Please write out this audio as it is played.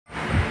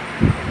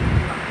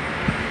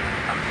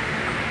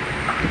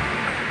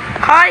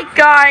Hi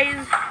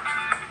guys!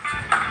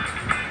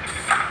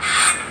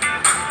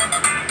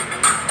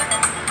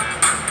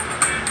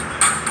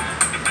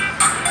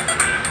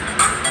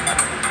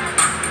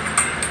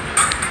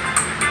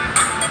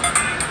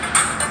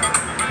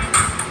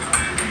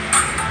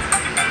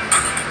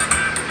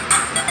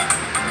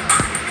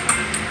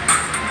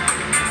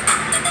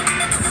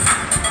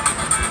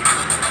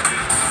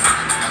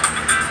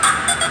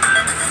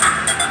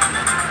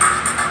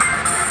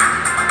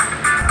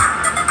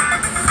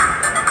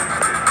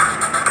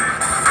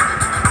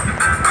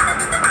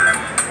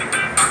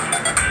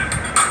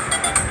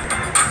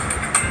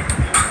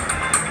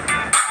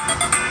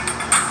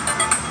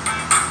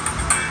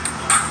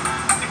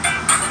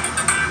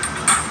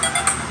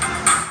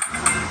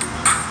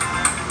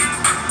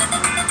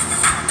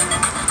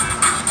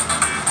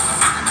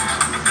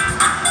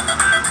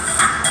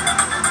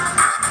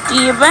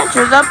 The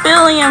Adventures of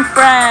Billy and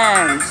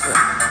Friends.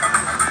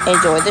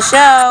 Enjoy the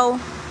show.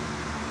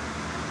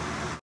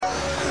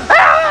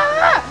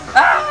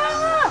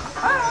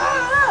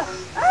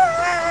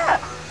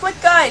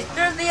 Quick guys,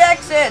 there's the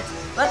exit.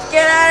 Let's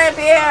get out of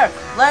here.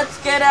 Let's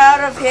get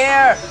out of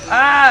here.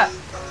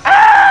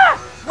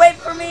 Wait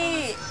for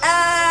me.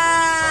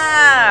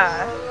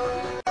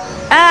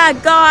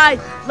 Guys,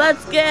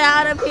 let's get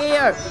out of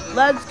here.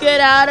 Let's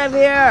get out of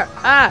here.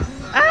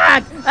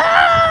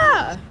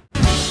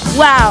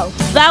 Wow,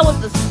 that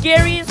was the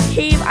scariest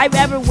cave I've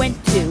ever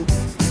went to.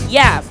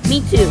 Yeah,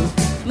 me too.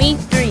 Me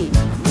 3,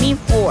 me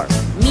 4,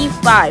 me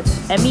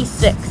 5, and me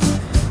 6.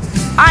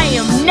 I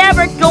am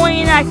never going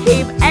in that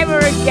cave ever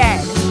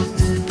again.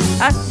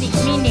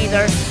 Me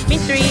neither. Me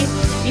 3,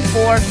 me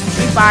 4,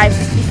 me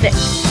 5, me 6.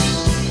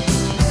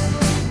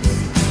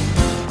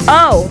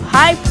 Oh,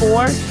 hi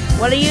 4.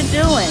 What are you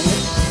doing?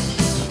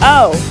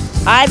 Oh,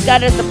 I've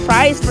got a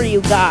surprise for you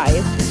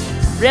guys.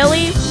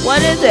 Really?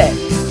 What is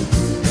it?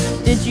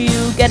 Did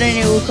you get a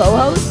new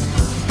co-host?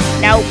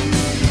 Nope.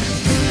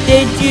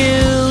 Did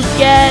you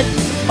get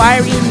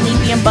Fiery and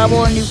Leafy and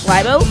Bubble a new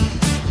flyboat?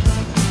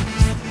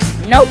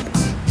 Nope.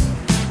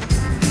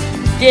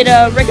 Did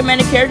a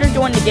recommended character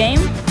join the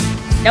game?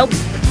 Nope.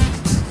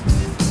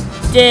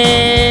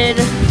 Did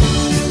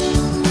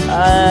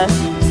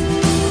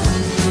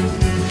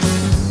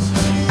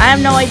I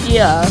have no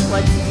idea.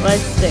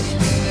 Let's see.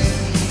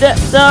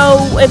 So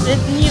if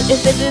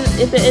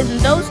it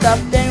isn't those stuff,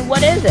 then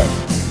what is it?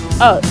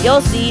 Oh, you'll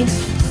see.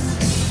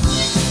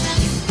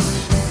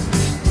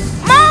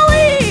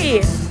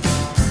 Molly!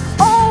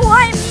 Oh,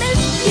 I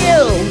missed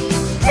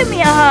you! Give me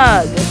a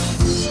hug!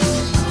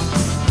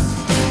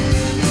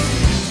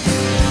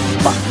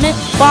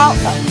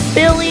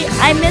 Billy,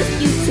 I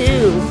missed you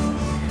too.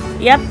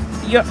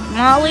 Yep,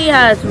 Molly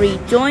has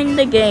rejoined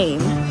the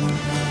game.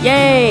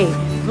 Yay!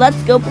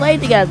 Let's go play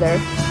together.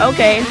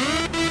 Okay.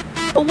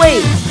 But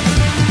wait,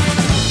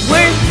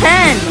 where's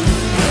 10?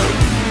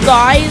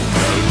 Guys?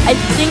 I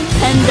think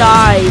 10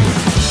 died.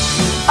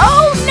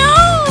 Oh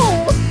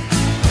no!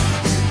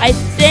 I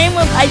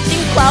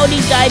think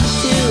Cloudy died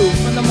too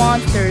from the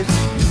monsters.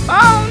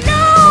 Oh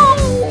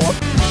no!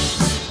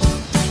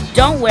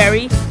 Don't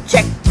worry,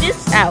 check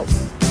this out.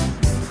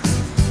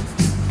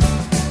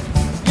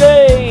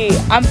 Yay!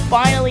 I'm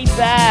finally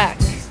back.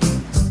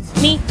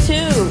 Me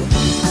too.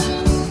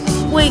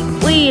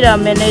 Wait a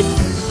minute.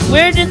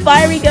 Where did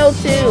Fiery go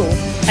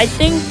to? I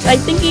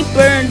think he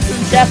burned to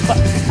death.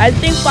 I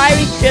think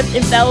Fiery tripped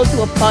and fell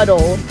into a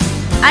puddle.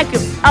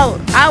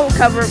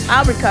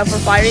 I'll recover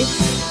Fiery.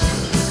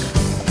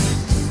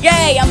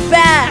 Yay, I'm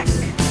back!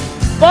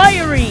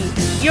 Fiery,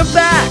 you're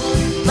back!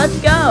 Let's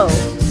go!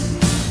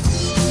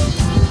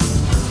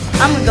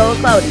 I'm gonna go with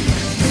Cloudy.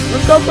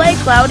 Let's go play,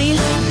 Cloudy.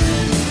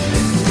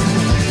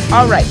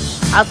 Alright,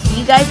 I'll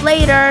see you guys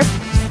later.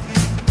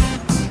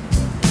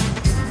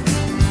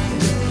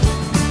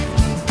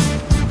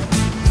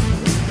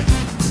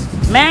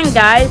 Man,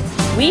 guys,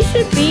 we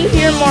should be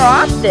here more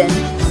often.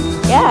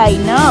 Yeah, I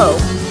know.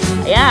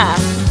 Yeah,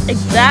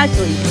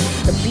 exactly.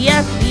 The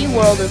BFB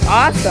world is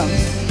awesome.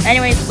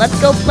 Anyways, let's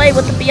go play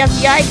with the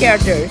BFBI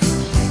characters.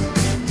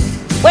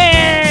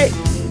 Wait!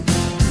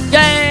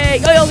 Yay!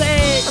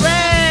 Yo-yo-hey!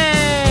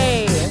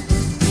 Hooray!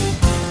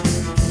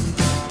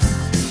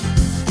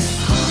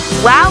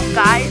 Wow,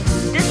 guys,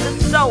 this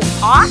is so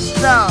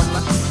awesome.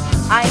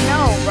 I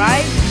know,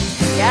 right?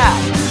 Yeah,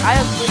 I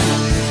agree.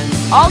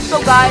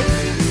 Also,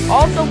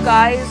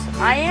 guys,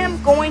 I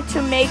am going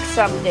to make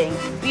something.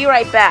 Be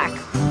right back.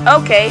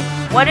 Okay,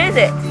 what is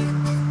it?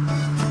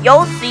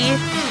 You'll see.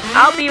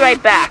 I'll be right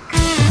back.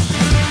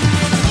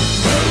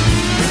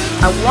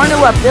 I wonder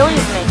what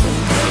Billy's making.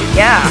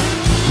 Yeah,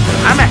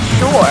 I'm not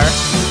sure.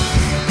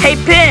 Hey,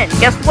 Pin,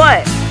 guess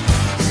what?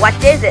 What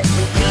is it,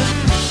 Leafy?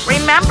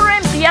 Remember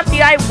in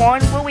BFDI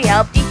 1 where we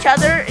helped each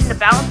other in the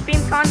balance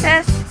beam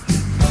contest?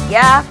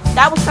 Yeah,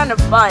 that was kind of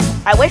fun.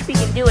 I wish we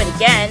could do it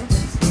again.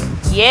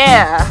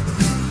 Yeah.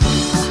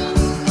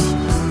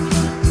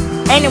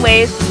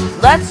 Anyways,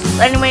 let's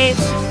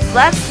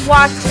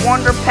watch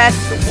Wonder Pets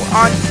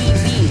on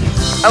TV.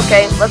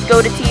 Okay, let's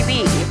go to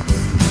TV.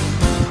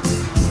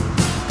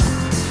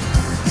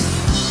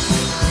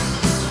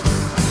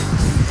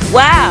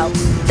 Wow,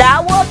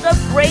 that was a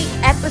great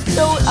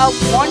episode of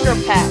Wonder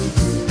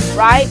Pets,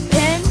 right,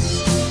 Pin?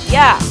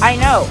 Yeah, I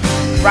know.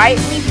 Right,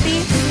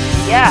 Leafy?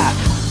 Yeah.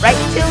 Right,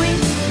 Chili?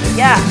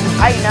 Yeah,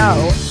 I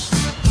know.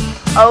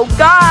 Oh,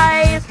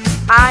 guys,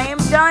 I'm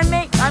done.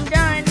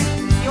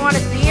 You want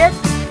to see it?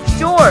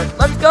 Sure,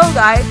 let's go,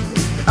 guys.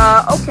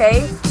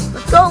 Okay.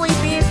 Let's go,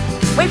 Leafy.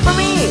 Wait for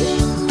me.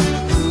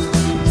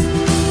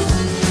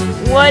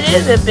 What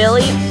is it,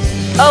 Billy?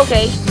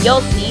 Okay,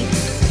 you'll see.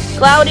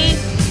 Cloudy,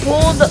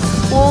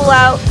 pull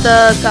out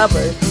the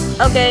covers.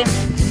 Okay.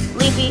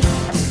 Leafy,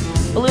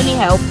 Balloony,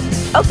 help.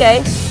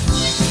 Okay.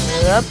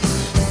 Yep.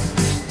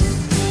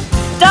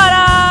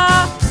 Ta-da!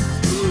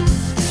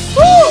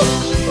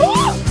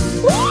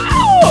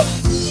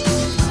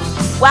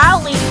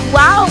 Wow, Leafy.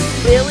 Wow,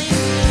 Billy.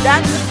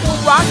 That's a cool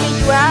rocket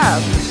you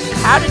have.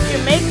 How did you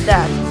make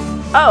that?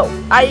 Oh,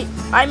 I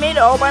made it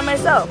all by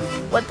myself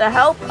with the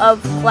help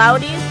of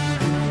Cloudy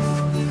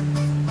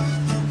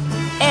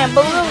and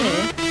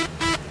Balloony.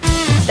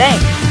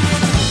 Thanks.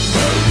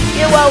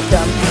 You're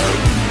welcome.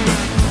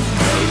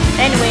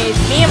 Anyways,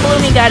 me and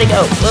Balloony gotta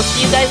go. We'll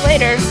see you guys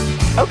later.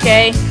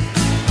 Okay.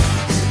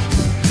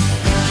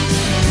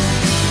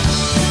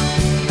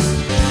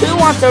 Who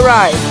wants a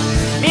ride?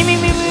 Me.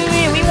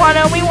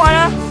 We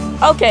wanna.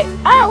 Okay.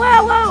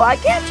 Oh, I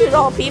can't choose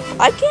all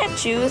people. I can't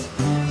choose.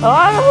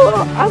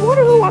 I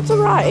wonder who wants a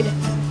ride.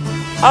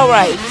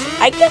 Alright.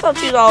 I guess I'll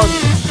choose all of you.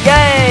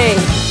 Yay!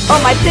 Oh,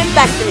 my pin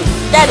factory.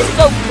 That is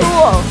so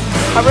cool.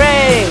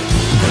 Hooray!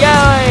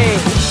 Yay!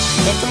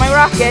 Into my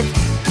rocket.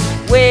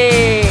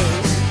 Whee!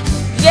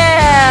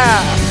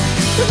 Yeah!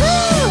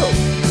 Woohoo!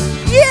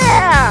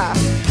 Yeah!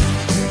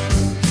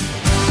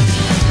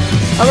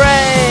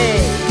 Hooray!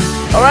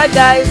 Alright,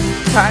 guys.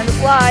 Time to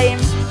fly.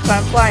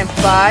 Time to fly in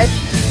 5,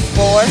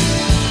 4,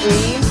 3,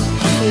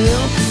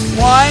 2,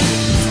 1.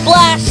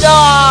 Splash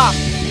off!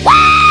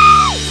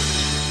 Woo!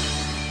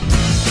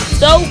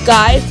 So,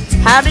 guys,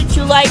 how did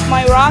you like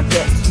my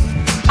rocket?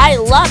 I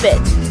love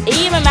it. It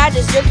even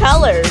matches your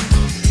colors.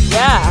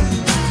 Yeah,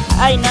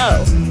 I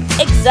know.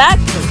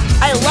 Exactly.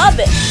 I love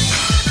it.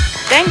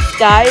 Thanks,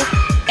 guys.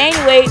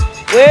 Anyway,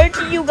 where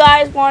do you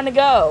guys want to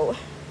go?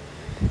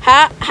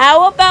 How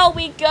about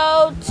we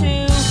go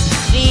to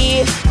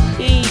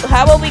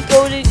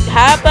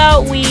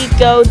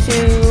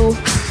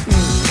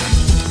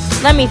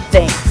let me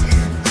think.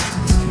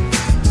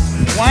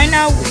 Why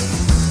not?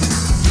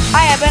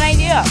 I have an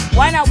idea.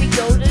 Why not we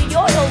go to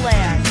Yo-Yo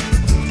Land?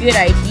 Good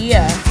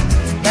idea.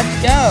 Let's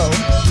go.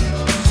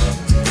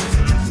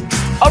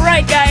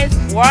 Alright, guys.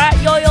 We're at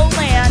Yo-Yo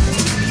Land.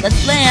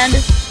 Let's land.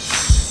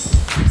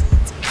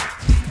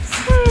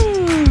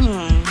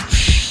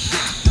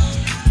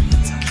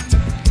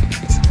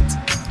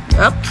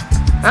 Up.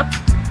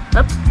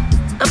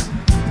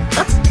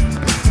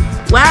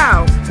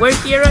 Wow, we're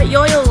here at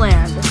Yo-Yo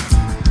Land.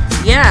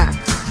 Yeah.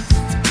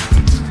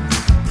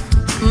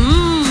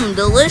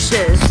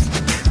 Delicious.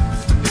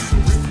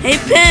 Hey,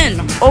 Pin,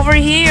 over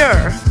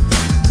here.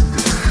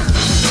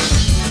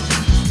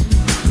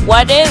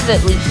 What is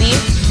it, Leafy?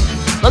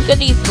 Look at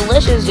these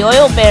delicious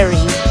Yo-Yo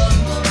berries.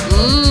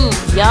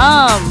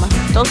 Yum.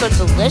 Those are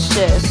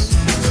delicious.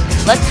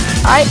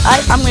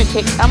 I'm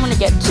gonna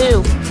get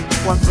 2.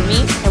 One for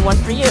me and one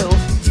for you.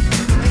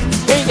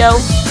 Here you go.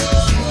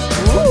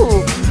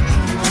 Ooh.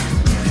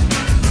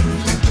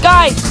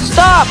 Guys,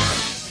 stop!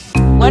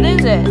 What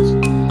is it?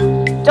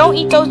 Don't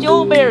eat those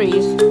Yo-Yo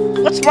berries.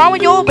 What's wrong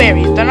with Yo-Yo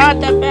berries? They're not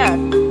that bad.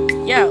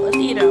 Yeah, let's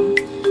eat them.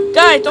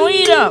 Guys, don't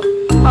eat them.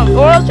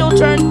 Or else you'll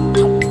turn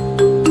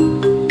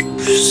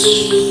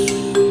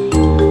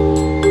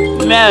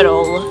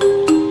metal.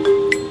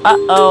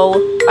 Uh-oh.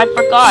 I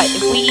forgot.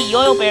 If we eat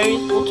Yo-Yo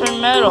berries, we'll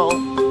turn metal.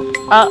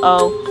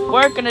 Uh-oh.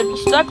 We're gonna be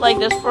stuck like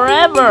this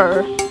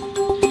forever.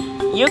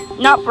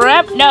 Not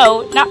forever.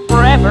 No, not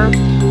forever.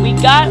 We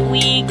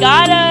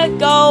gotta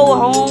go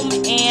home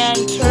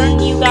and turn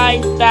you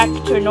guys back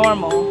to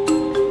normal.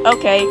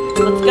 Okay,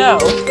 let's go.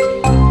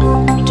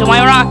 To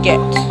my rocket.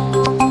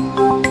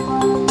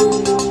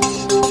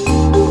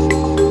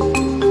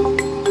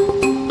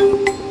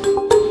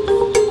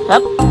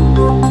 Up.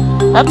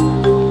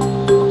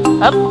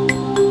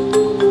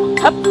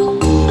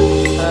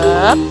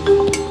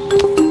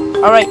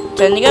 Alright,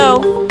 time to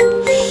go.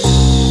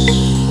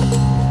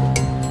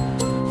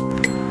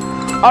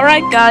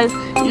 Alright, guys.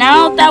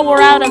 Now that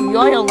we're out of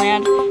Yo-Yo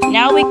Land,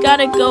 now we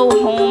gotta go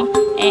home,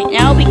 and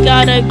now we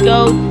gotta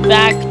go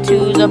back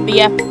to the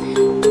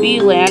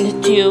BFB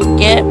land to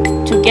get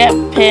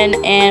Pin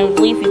and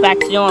Leafy back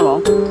to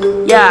normal.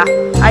 Yeah,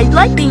 I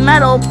like being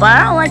metal, but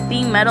I don't like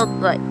being metal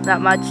like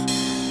that much.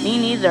 Me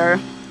neither.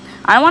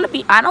 I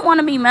don't want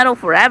to be metal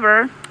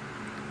forever.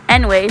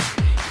 Anyways,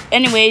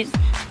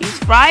 these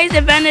Fries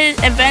invented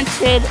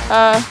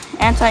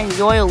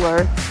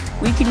anti-yoiler.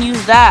 We can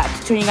use that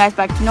to turn you guys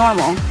back to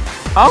normal.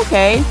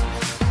 Okay.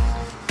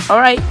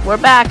 Alright, we're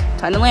back.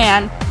 Time to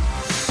land.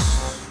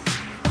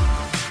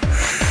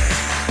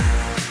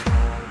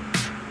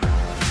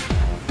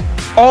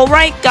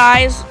 Alright,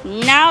 guys.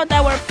 Now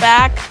that we're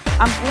back,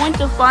 I'm going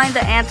to find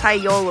the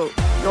anti-yoiler.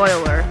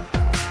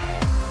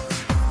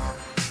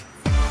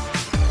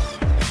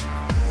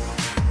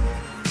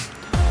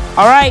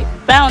 Alright,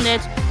 found it.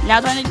 Now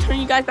it's time to turn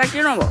you guys back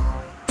to normal.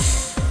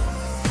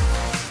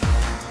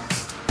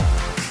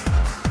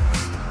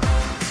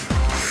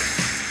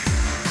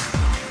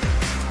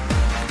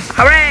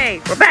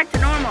 Hooray! We're back to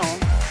normal.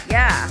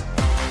 Yeah.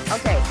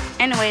 Okay.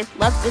 Anyways,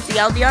 let's go see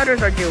how the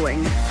others are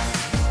doing.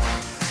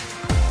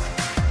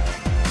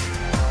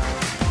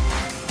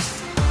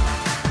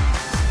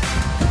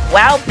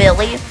 Wow,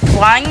 Billy.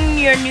 Flying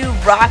your new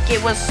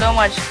rocket was so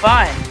much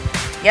fun.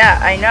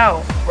 Yeah, I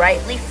know.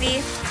 Right,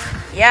 Leafy?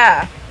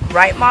 Yeah.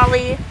 Right,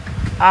 Molly?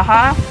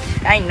 Uh-huh.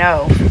 I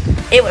know.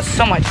 It was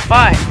so much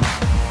fun.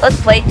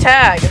 Let's play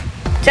tag.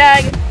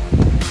 Tag.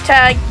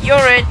 Tag, you're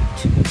it.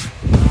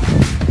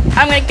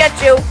 I'm gonna get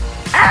you.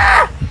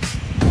 Ah!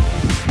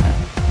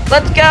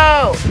 Let's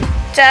go.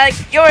 Tag,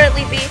 you're it,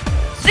 Leafy.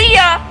 See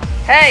ya!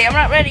 Hey, I'm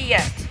not ready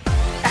yet.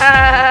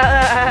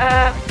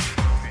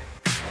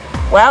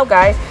 Wow,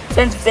 guys.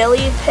 Since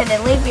Billy, Pin,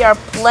 and Leafy are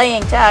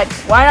playing tag,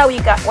 why not we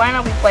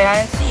play hide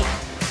and seek?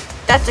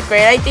 That's a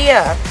great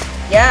idea.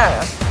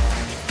 Yeah.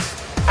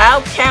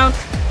 I'll count.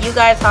 You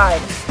guys hide.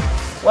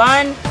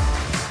 1,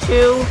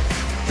 2,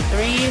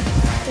 3,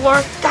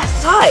 4.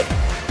 Guys, hide.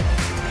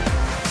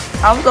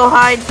 I'll go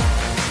hide.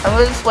 I'm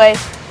going this way.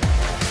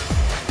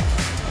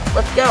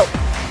 Let's go.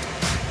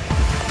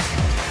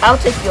 I'll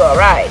take you a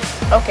ride.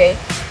 Okay.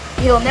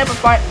 You'll never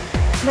find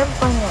me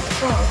on the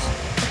clouds.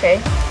 Okay.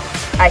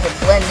 I can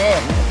blend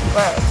in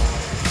with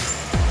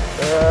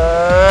the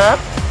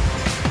clouds.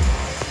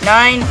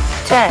 9,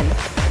 10.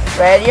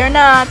 Ready or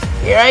not,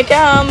 here I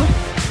come.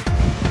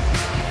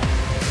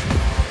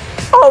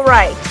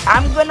 Alright,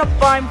 I'm gonna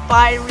find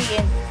Fiery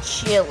and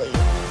Chili.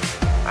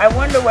 I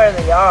wonder where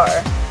they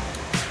are.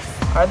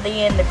 Are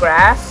they in the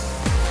grass?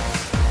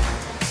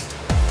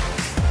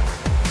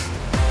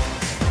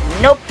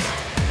 Nope.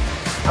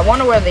 I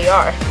wonder where they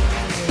are.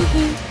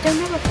 They'll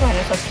never find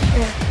us up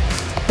here.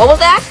 What was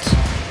that?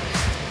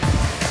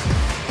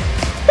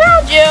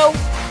 Found you!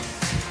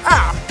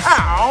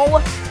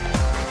 Ow!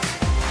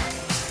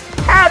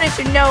 How did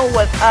you know it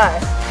was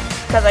us?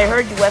 Because I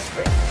heard you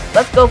whispering.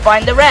 Let's go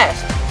find the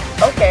rest.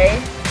 Okay.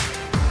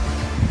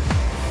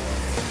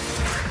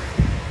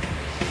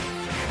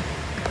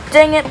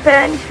 Dang it,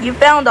 Ben. You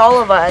found all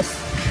of us.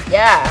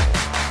 Yeah,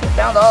 you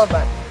found all of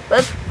us.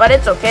 But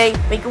it's okay.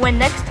 We can win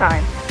next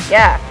time.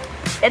 Yeah,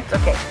 it's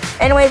okay.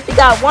 Anyways, we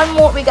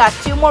got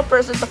 2 more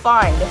persons to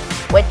find.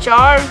 Which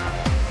are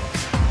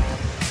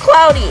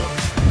Cloudy,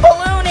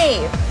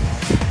 Balloony.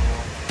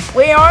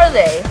 Where are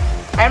they?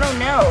 I don't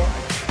know.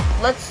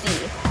 Let's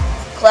see.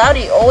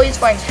 Cloudy always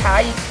finds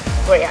hiding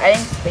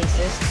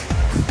spaces.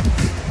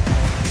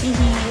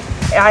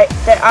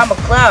 I'm a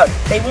cloud.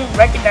 They won't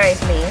recognize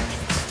me.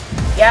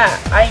 Yeah,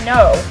 I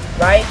know.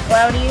 Right,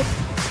 Cloudy?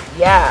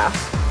 Yeah.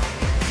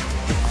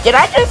 Did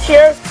I just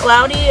hear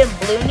Cloudy and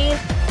Balloony?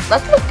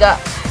 Let's look up.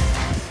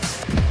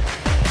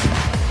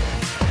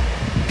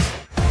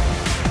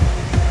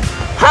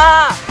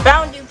 Ha!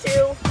 Found you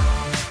two.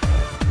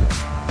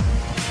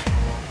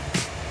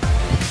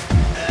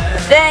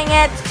 Dang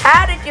it!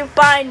 How did you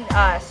find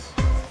us?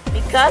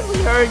 Because we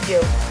heard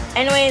you.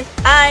 Anyways,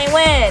 I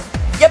win!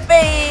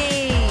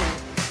 Yippee!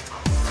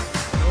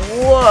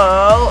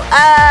 Whoa!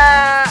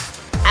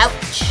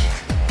 Ouch!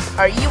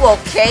 Are you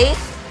okay,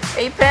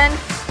 A-Pen?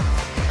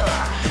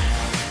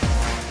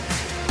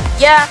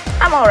 Yeah,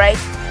 I'm alright.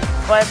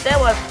 But that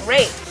was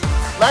great.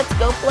 Let's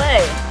go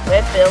play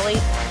with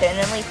Billy, Pin,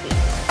 and Leafy.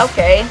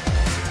 Okay.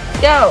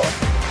 Go.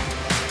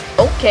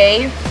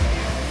 Okay.